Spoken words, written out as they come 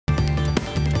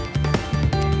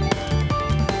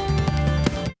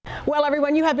Well,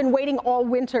 everyone, you have been waiting all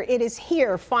winter. It is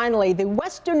here, finally, the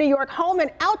Western New York Home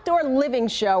and Outdoor Living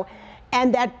Show.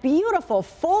 And that beautiful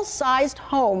full-sized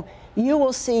home you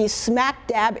will see smack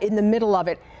dab in the middle of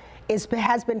it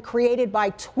has been created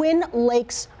by Twin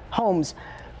Lakes Homes.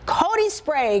 Cody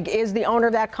Sprague is the owner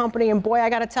of that company, and boy, I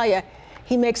got to tell you,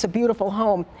 he makes a beautiful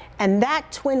home. And that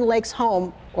Twin Lakes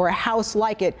home, or a house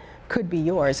like it, could be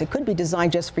yours. It could be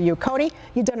designed just for you. Cody,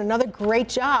 you've done another great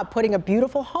job putting a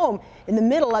beautiful home in the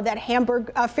middle of that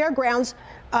Hamburg Fairgrounds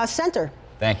Center.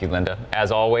 Thank you, Linda.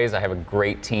 As always, I have a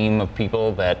great team of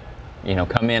people that,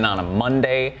 come in on a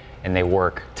Monday and they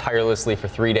work tirelessly for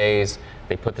 3 days.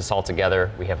 They put this all together.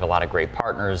 We have a lot of great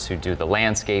partners who do the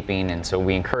landscaping, and so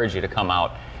we encourage you to come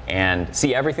out and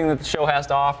see everything that the show has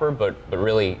to offer, but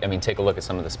really, take a look at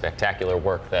some of the spectacular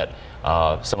work that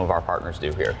some of our partners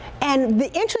do here. And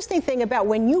the interesting thing about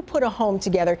when you put a home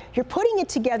together, you're putting it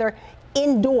together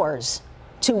indoors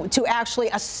to actually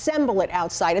assemble it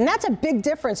outside. And that's a big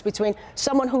difference between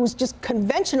someone who's just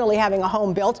conventionally having a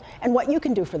home built and what you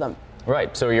can do for them.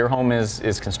 Right, so your home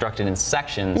is constructed in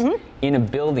sections in a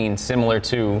building similar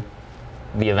to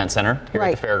the event center here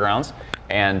at the fairgrounds.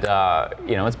 And,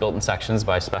 it's built in sections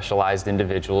by specialized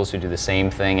individuals who do the same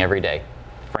thing every day.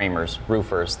 Framers,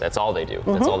 roofers, that's all they do.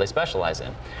 That's all they specialize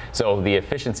in. So the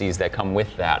efficiencies that come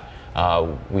with that,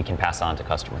 we can pass on to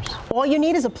customers. All you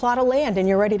need is a plot of land and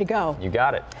you're ready to go. You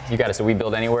got it. You got it. So we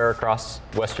build anywhere across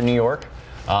Western New York.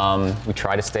 We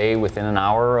try to stay within an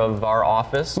hour of our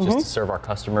office just to serve our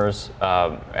customers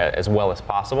as well as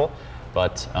possible.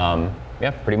 But yeah,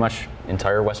 pretty much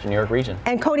entire Western New York region.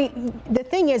 And Cody, the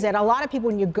thing is that a lot of people,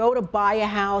 when you go to buy a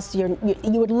house, you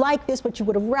would like this, but you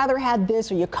would have rather had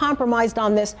this, or you compromised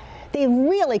on this. They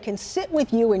really can sit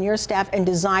with you and your staff and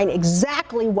design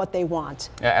exactly what they want.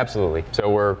 Yeah, absolutely. So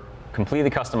we're completely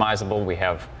customizable. We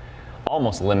have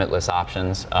almost limitless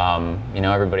options.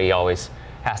 Everybody always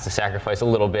has to sacrifice a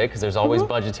little bit because there's always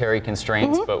budgetary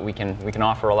constraints, but we can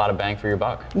offer a lot of bang for your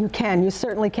buck. You can, you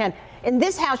certainly can. In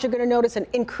this house, you're going to notice an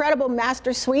incredible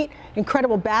master suite,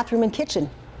 incredible bathroom and kitchen.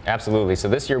 Absolutely. So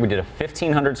this year we did a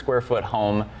 1,500 square foot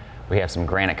home. We have some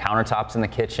granite countertops in the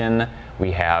kitchen.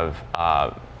 We have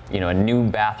a new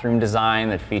bathroom design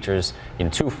that features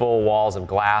 2 full walls of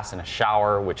glass and a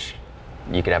shower, which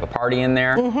you could have a party in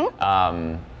there.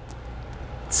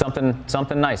 Something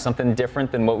nice, something different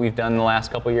than what we've done in the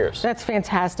last couple years. That's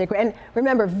fantastic. And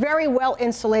remember, very well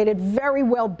insulated, very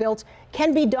well built,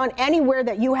 can be done anywhere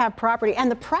that you have property, and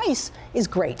the price is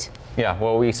great. Yeah,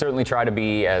 well, we certainly try to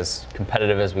be as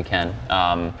competitive as we can,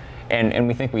 and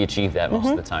we think we achieve that most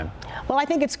of the time. Well, I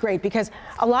think it's great because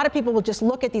a lot of people will just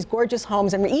look at these gorgeous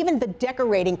homes, and even the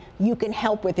decorating you can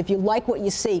help with. If you like what you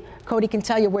see, Cody can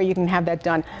tell you where you can have that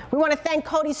done. We want to thank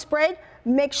Cody Sprague.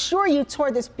 Make sure you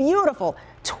tour this beautiful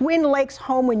Twin Lakes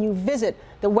home when you visit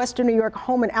the Western New York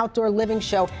Home and Outdoor Living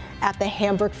Show at the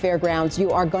Hamburg Fairgrounds. You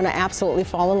are going to absolutely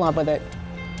fall in love with it.